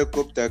that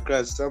helicopter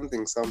crash.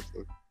 Something.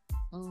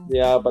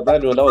 Yeah, but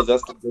that was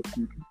just a good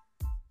thing.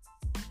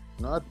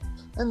 Not.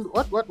 And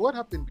what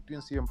happened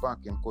between CM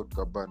Punk and Colt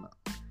Cabana?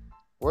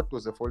 What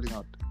was the falling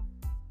out?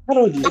 I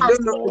don't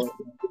know.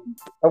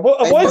 I've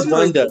always don't know.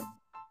 wondered.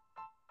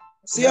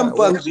 CM Yeah,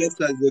 Punk just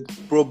has a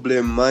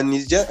problem, man.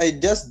 I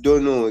just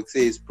don't know.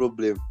 Say his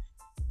problem.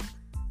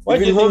 Why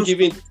do you Even think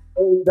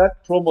even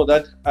that promo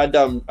that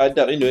Adam,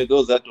 anyway,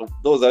 those that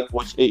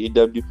watch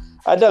AEW,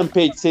 Adam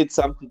Page said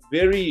something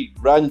very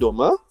random,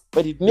 huh?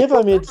 But it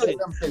never made sense.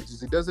 Adam Page,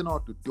 he doesn't know how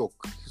to talk.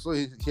 So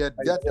he had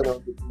that how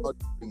to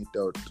bring it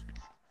out.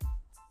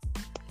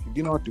 He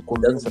didn't know how to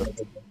convince us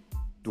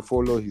to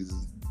follow his.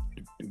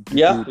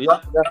 Yeah.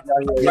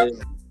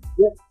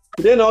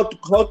 They don't know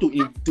how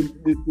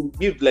to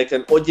give like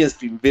an audience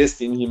to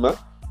invest in him, huh?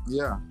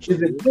 Yeah.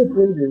 He's a good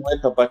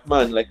worker, but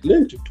man, like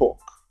learn to talk.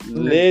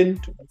 Learn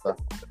to talk.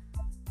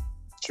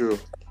 True.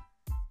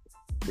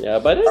 Yeah,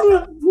 but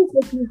anyway,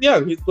 he's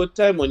young. He's got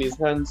time on his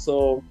hands,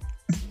 so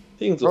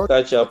things will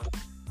catch up.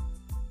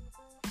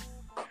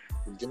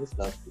 You just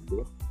have to,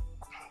 bro.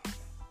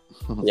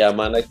 Yeah,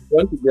 man. Like you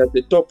want to be at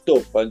the top,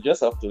 and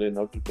just have to learn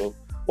how to talk.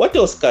 What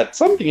else, Kat?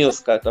 Something else,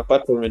 Kat,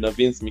 apart from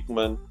Vince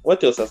McMahon.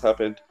 What else has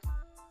happened?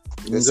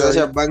 The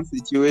Sasha Banks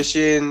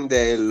situation,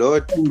 there are a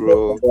lot,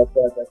 bro.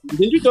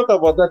 Didn't you talk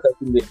about that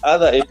in the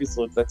other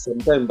episodes like some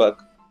time back?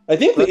 I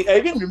think I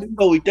even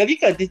remember we talking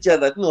at each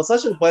other that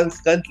Sasha Banks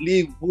can't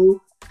leave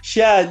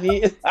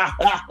Shani.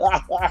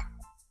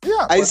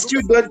 Yeah. I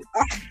still don't.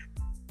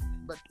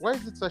 But why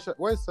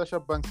is Sasha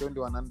Banks the only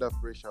one under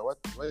pressure?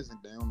 Why isn't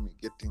Naomi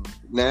getting?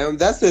 Now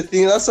that's the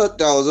thing. That's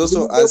what I was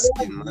also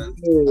asking, man.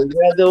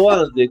 They're the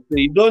ones they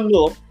say you don't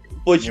know.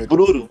 Poch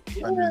Bruru.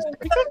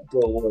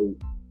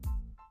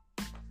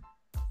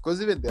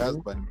 Because even the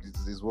husband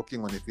is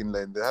walking on a thin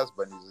line. The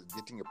husband is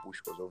getting a push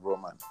because of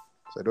Roman.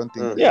 So I don't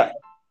think. Yeah.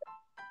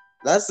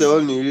 That's the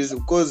only reason.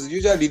 Because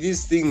usually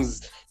these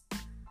things,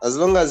 as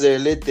long as they're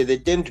related, they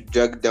tend to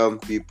drag down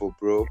people,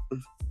 bro.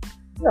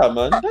 Yeah,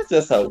 man. That's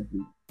just how it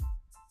is.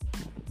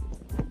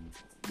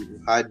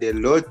 Had a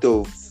lot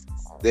of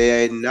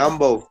there are a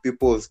number of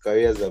people's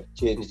careers have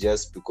changed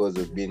just because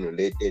of being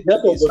related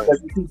That's to this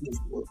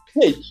what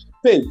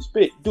Page,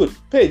 dude,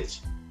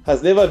 Page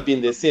has never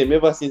been the same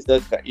ever since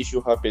that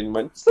issue happened,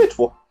 man. Straight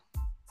for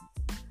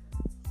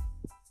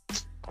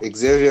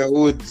Xavier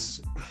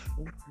Woods.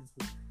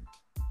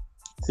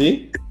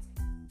 see.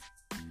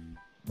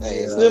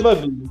 It's It's never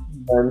been,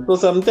 man. So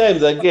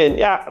sometimes again,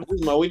 this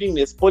is my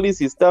willingness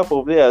policy stuff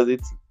of theirs.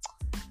 It's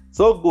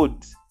so good.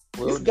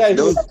 Well, This guy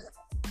there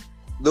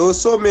were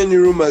so many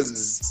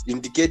rumors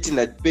indicating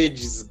that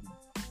Paige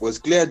was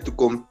cleared to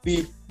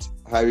compete.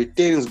 Her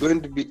return is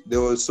going to be.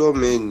 There were so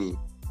many.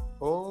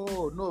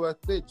 Oh no,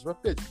 but Page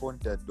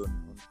pointed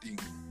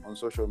on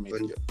social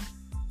media.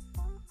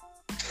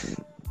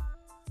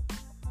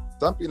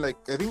 Something like,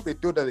 I think they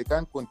told her they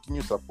can't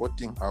continue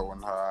supporting her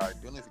on her, I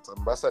don't know if it's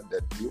ambassador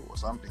deal or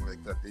something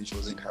like that. Then she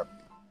wasn't happy.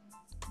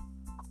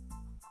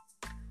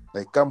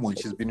 Like, come on,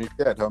 she's been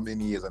retired how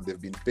many years and they've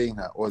been paying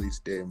her all this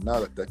time. Now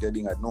that they're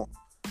telling her, no,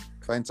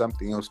 find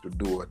something else to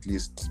do, at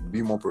least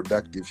be more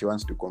productive. She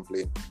wants to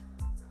complain.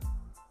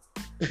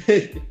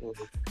 She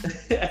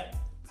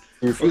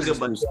refuses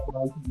to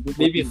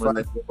maybe she's on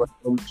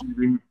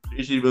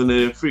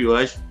a free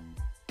watch.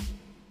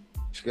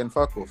 She can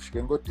fuck off. She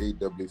can go to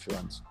AEW if she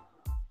wants.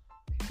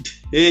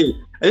 Hey,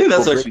 I think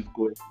that's where she's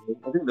going.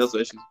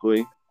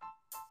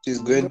 She's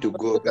going to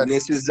go. Bene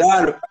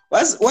Cesaro.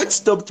 What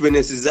stopped Bene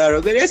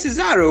Cesaro? Bene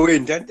Cesaro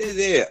went, and they're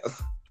there.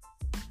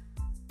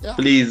 Yeah.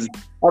 Please.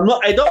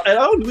 I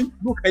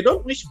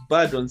don't wish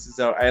bad on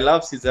Cesaro. I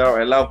love Cesaro.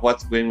 I love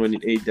what's going on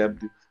in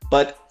AEW.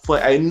 But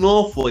I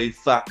know for a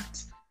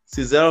fact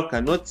Cesaro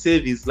cannot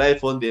save his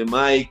life on the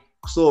mic.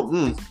 So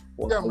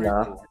William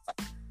Rico.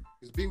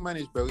 He's being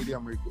managed by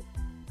William Rico.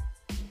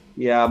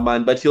 Yeah,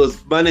 man, but he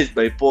was managed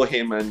by Paul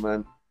Heyman,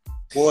 man.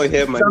 Paul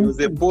Heyman, he was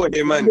a Paul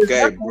Heyman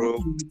guy,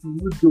 bro.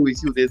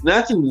 There's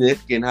nothing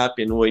that can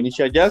happen when you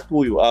are just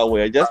who you are.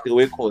 We are just a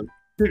way called.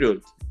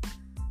 Period.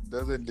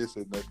 Doesn't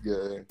listen, that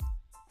guy.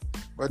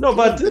 But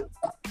What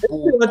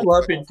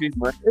will happen to him,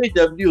 man?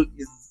 AEW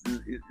is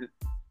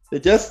they're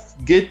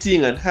just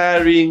getting and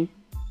hiring.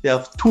 They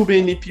have too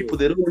many people.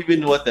 They don't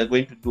even know what they're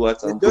going to do at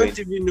some They point.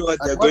 don't even know what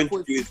they're going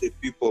to do with the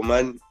people,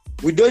 man.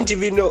 We don't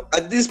even know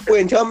at this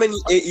point how many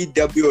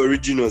AEW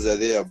originals are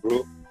there,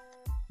 bro.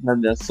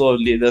 And there's so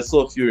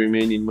few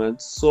remaining, man.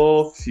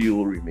 So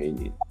few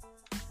remaining.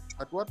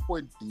 At what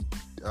point did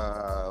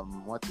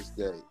what is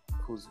guy?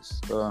 Who's this?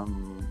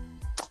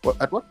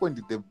 At what point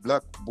did the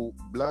Blackpool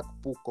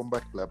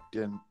Combat Club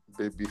turn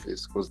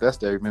babyface? Because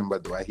that's I remember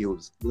they were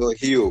heels.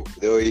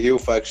 They were heel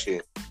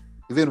faction.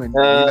 Even when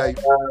I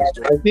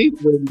think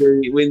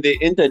when they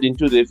entered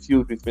into the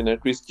feud with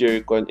Chris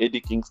Jericho and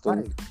Eddie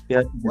Kingston, they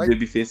had the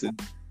baby faces.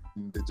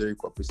 In the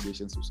Jericho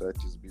Appreciation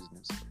Society's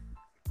business.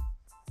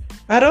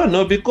 I don't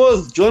know,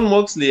 because John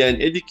Moxley and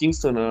Eddie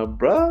Kingston are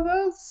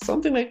brothers,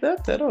 something like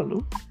that. I don't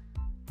know.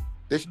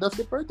 They should have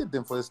separated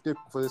them for the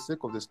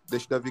sake of this. They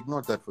should have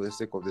ignored that for the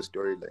sake of the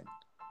storyline.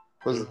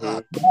 Because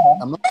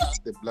I'm not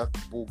the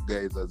Blackpool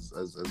guys as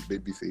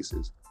baby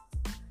faces.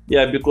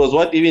 Yeah, because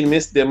what even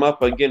messed them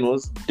up again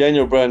was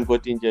Daniel Bryan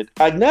got injured.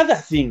 Another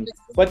thing,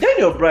 but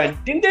Daniel Bryan,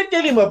 didn't they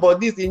tell him about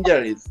these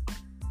injuries?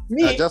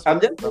 I'm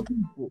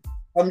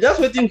just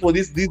waiting for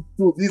these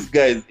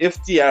guys,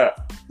 FTR.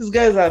 These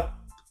guys are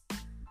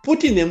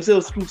putting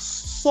themselves through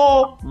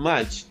so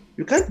much.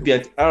 You can't be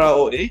at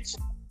ROH,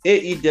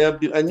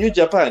 AEW, and New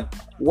Japan.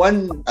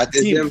 One at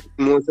the team.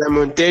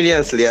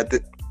 Simultaneously at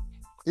the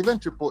Even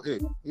Triple A,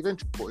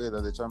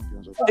 they're the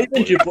champions.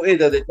 Even Triple A,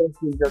 they're the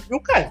champions. You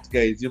can't,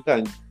 guys. You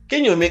can't.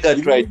 Kenny Omega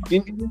tried.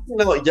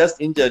 Now just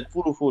injured.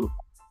 Full.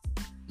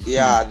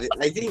 Yeah,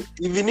 I think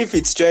even if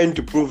it's trying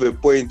to prove a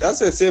point, that's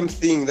the same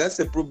thing. That's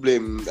the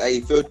problem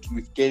I felt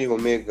with Kenny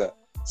Omega.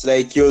 It's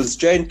like he was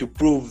trying to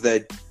prove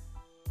that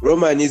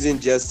Roman isn't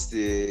just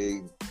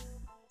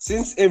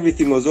since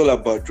everything was all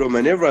about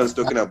Roman, everyone's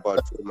talking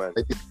about Roman.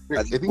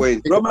 At the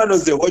point, Roman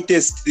was the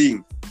hottest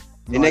thing.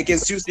 And I can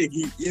still say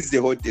he is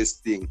the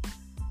hottest thing.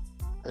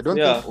 I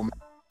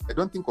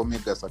don't think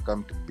Omega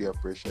succumbed to peer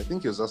pressure. I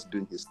think he was just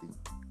doing his thing.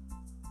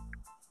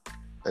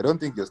 I don't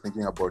think he was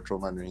thinking about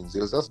Roman Reigns. He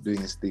was just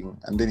doing his thing,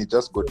 and then it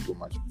just got too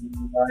much.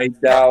 I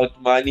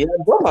doubt, man. He had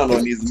Roman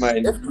on his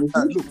mind.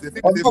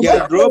 He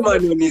had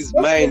Roman on his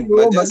mind,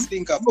 but just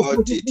think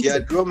about it. He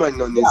had Roman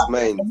on his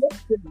mind.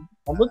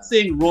 I'm not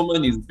saying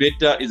Roman is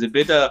a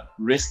better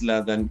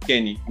wrestler than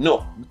Kenny.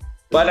 No.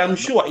 But I'm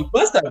sure it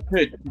must have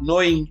hurt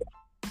knowing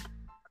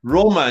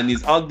Roman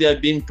is out there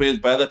being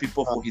praised by other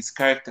people for his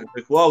character.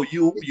 Like, wow,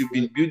 you've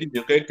been building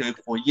your character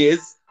for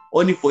years,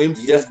 only for him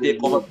to just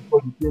take over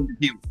before he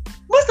changed him.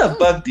 Must have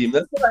bugged him.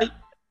 That's why.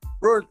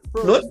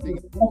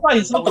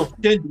 He sort of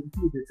turned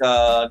into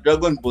the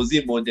Dragon Ball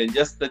Z mode and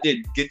just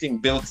started getting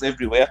belts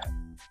everywhere.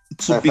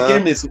 So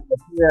became a super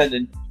player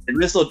and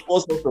wrestled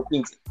all sorts of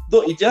things.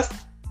 Though it just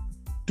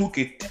took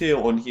a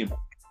tail on him.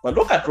 But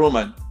look at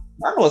Roman.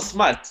 Man was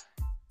smart.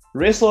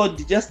 Wrestled,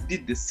 he just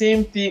did the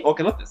same thing.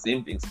 Okay, not the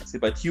same thing,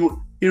 but he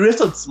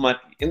wrestled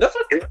smartly. And that's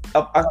what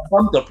I've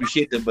come to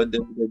appreciate about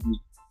WWE.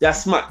 They're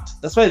smart.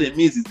 That's why the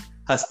Miz is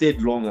has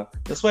stayed longer.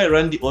 That's why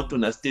Randy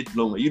Orton has stayed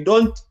longer. You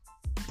don't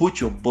put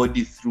your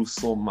body through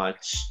so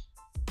much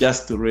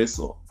just to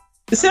wrestle.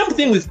 The same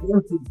thing with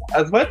John Cena.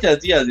 As much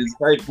as he has his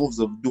 5 moves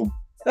of doom,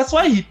 that's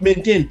why he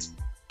maintained.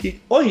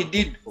 All he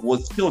did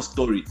was tell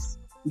stories.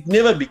 It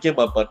never became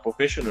about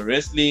professional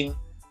wrestling,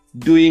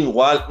 doing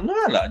well.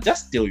 Nala,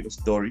 just tell your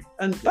story.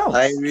 And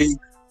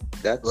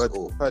that's But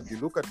all. Hardy,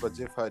 look at what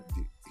Jeff Hardy.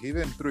 He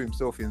even threw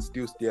himself in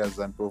steel stairs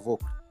and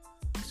provoked.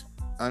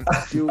 And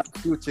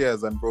steel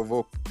chairs and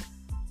provoked.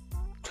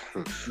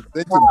 He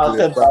sent him to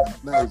the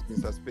back. Now he's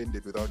been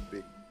suspended without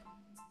pay.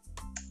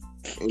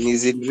 And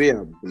he's in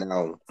rehab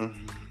now.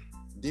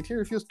 Did he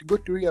refuse to go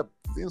to rehab?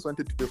 Vince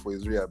wanted to pay for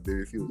his rehab. They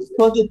refused. He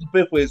wanted to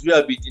pay for his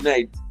rehab, be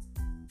denied.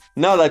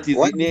 Now that he's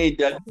What? in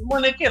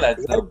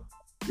AEW,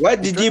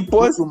 What did he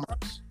post? Too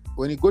much.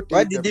 When he got to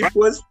What did he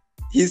post?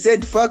 He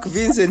said, fuck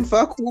Vince and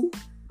fuck who?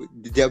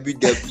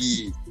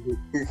 WWE.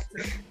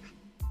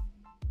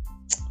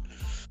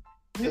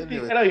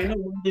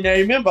 I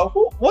remember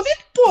who was it?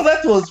 Paul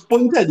that was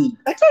pointed in.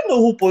 I don't know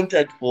who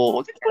pointed for.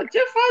 Was it for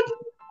Jeff Hardy?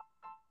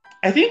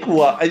 I think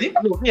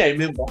I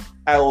remember.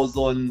 I was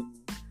on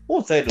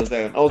what side was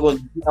I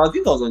on? I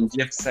think I was on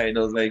Jeff's side.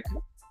 I was like,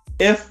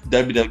 F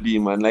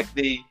WWE, man. Like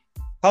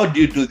how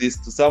do you do this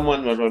to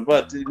someone?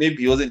 But maybe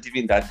he wasn't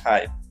even that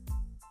high.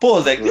 Paul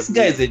was like, this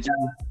guy is a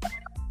junkie.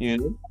 You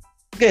know?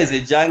 This guy is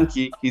a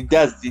junkie. He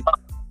does this.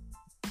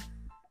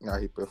 Yeah,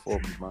 he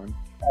performed, man.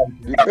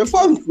 He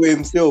performed for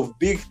himself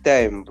big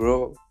time,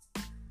 bro.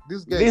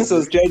 This guy Vince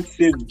was trying to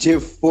save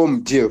Jeff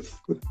from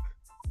Jeff.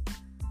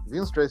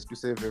 Vince tries to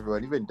save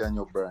everyone, even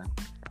Daniel Bryan.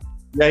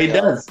 Yeah, he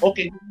does.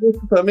 Okay, to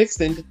some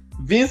extent,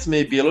 Vince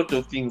may be a lot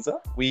of things. Huh?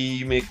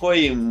 We may call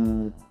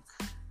him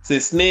a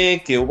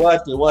snake, a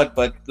what,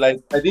 but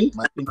like I think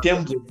in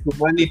terms of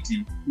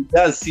humanity, he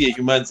does see a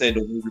human side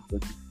of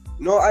everybody.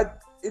 No,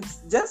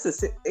 it's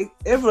just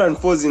everyone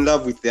falls in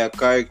love with their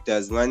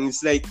characters, man.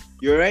 It's like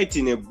you're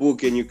writing a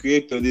book and you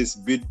create all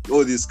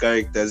these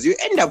characters. You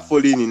end up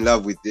falling in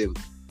love with them.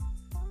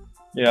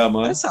 Yeah,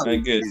 man. That's how I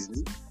it guess.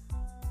 is.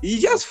 He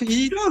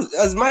does,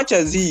 as much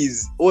as he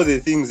is all the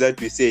things that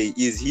we say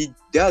he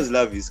does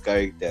love his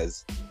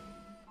characters.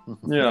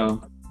 Yeah,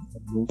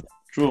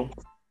 true.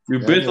 You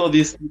Yeah, build yeah. all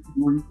these,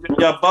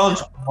 you're bound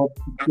to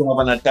have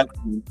an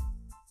attachment.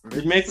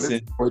 It makes Let's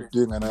sense. avoid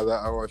doing another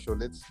hour show.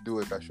 Let's do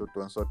a show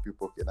to so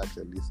people can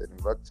actually listen.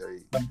 We've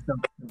actually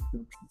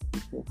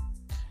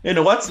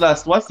What's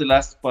last? What's the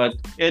last part?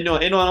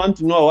 Anyone want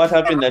to know what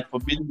happened at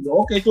Forbidden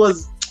Door? Okay, it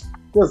was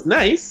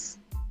nice.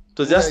 It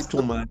was just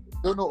too much.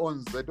 I don't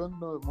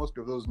know most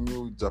of those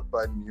new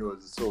Japan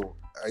news. So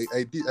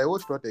I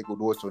watched what I could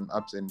watch on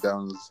ups and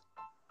downs.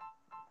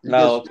 You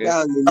guys- Okay.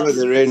 Yeah, you know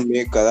the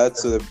Rainmaker.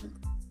 That's all.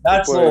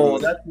 That's all.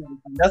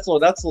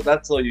 People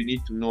That's all you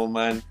need to know,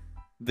 man.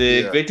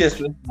 The Yeah. greatest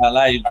wrestler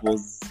alive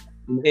was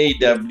in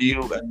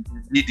AEW and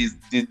he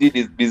did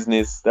his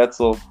business. That's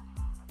all.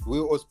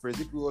 Will Ospreay, is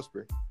it Will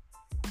Ospreay?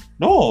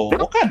 No,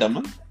 Okada,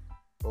 man.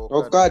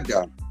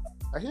 Okada.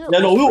 I hear Yeah,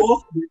 no,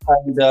 Ospreay.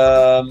 we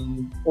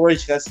and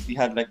Orange Cassidy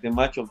had like the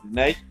match of the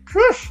night.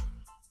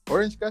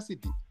 Orange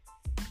Cassidy.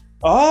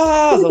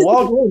 The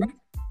wild one.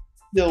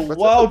 The But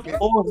wild okay.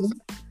 one.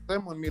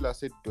 Simon Miller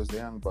said it was the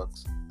Young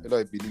Bucks.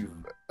 I believe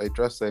I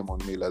trust Simon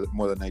Miller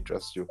more than I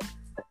trust you.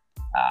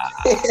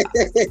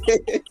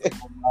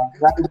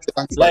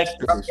 Like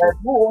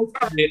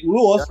who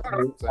was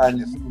and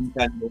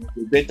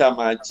the better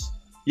match.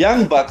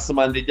 Young Bucks,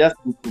 man, they just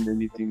do too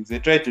many things. They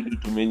try to do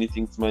too many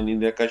things, man,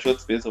 in like a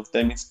short space of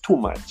time. It's too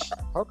much.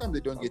 How come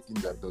they don't get in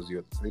that those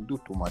years? They do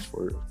too much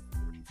for real.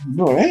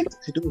 No, right?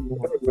 I don't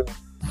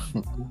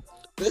know.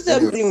 There's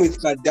something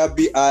with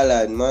Kadabi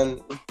Allen,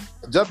 man.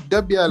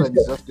 Debbie Allen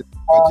is just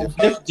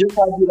Jeff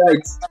Hardy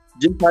Lights.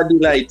 Jeff Hardy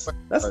Lights.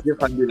 That's Jeff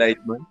Hardy Light,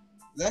 man.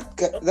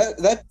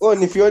 That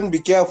one, if you won't be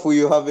careful,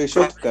 you have a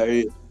short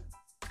career.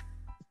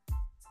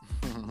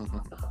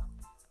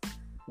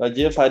 But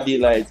Jeff Hardy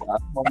Lights.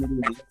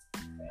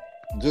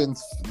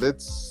 Gents,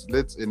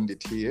 let's end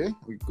it here.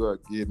 We go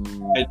again.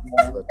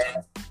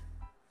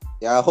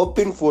 Yeah,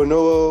 hoping for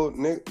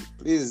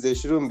please, there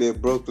shouldn't be a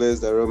Brock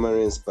Lesnar Roman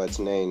Reigns part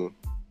 9.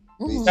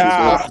 Please,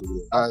 Ah.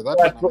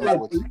 That one I'm not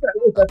watching.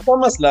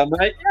 SummerSlam,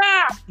 right?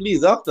 Yeah,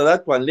 please, after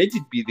that one, let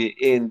it be the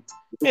end.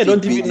 I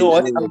don't even know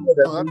what No, happened.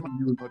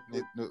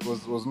 that one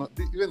was not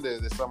even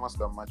the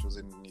SummerSlam match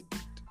wasn't needed.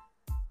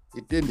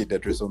 It ended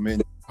at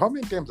WrestleMania. How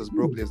many times has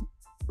Brock Lesnar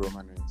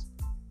Roman Reigns?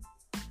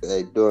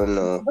 I don't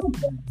know.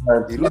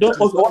 You don't,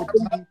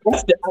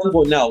 what's the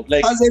angle now?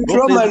 Like, Hasn't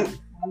Brock Roman-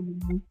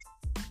 Lesnar-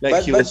 like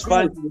But- he but was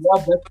fine.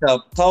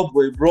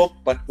 Cowboy broke,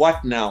 but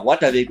what now?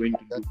 What are they going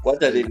to do?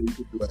 What are they going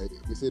to Bye.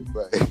 We said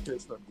bye.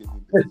 Let's not get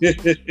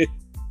into do?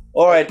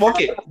 All right,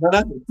 okay.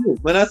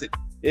 Manasseh,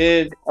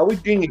 are we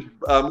doing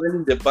Money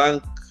in the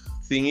Bank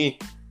thingy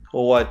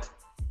or what?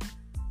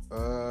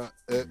 a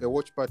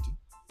watch party.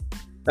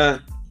 Uh,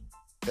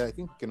 Yeah, I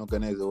think we can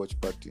organize a watch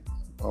party.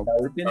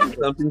 we can do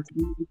something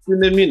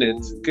in a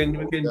minute. We can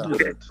do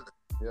that.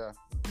 Yeah,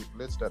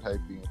 let's start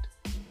hyping it.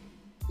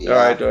 Yeah,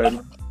 All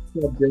right.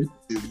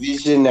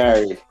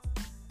 Visionary.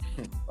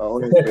 I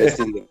want to invest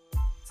in them.